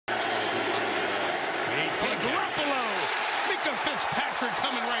Garoppolo. Minkah Fitzpatrick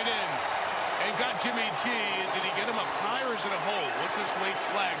coming right in. And got Jimmy G. Did he get him up high or is it a hole? What's this late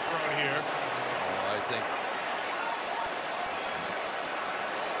flag thrown here? I think.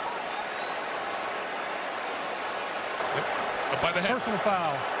 Up by the head. Personal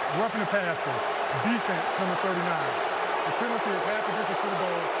foul, roughing the passer, defense, number 39. The penalty is half the distance to the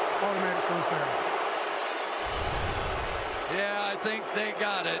goal, automatic first down. Yeah, I think they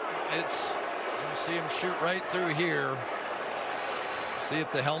got it. It's, you see him shoot right through here. See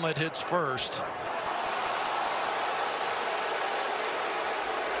if the helmet hits first.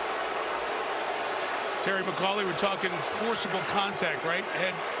 Terry McCauley, we're talking forcible contact, right?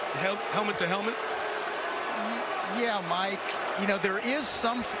 Helmet to helmet? Yeah, Mike. You know, there is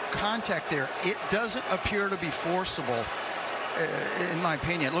some contact there. It doesn't appear to be forcible, in my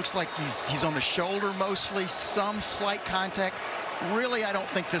opinion. It looks like he's on the shoulder mostly, some slight contact. Really, I don't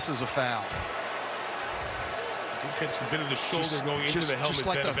think this is a foul. He catch a bit of the shoulder going into the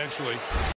helmet then eventually.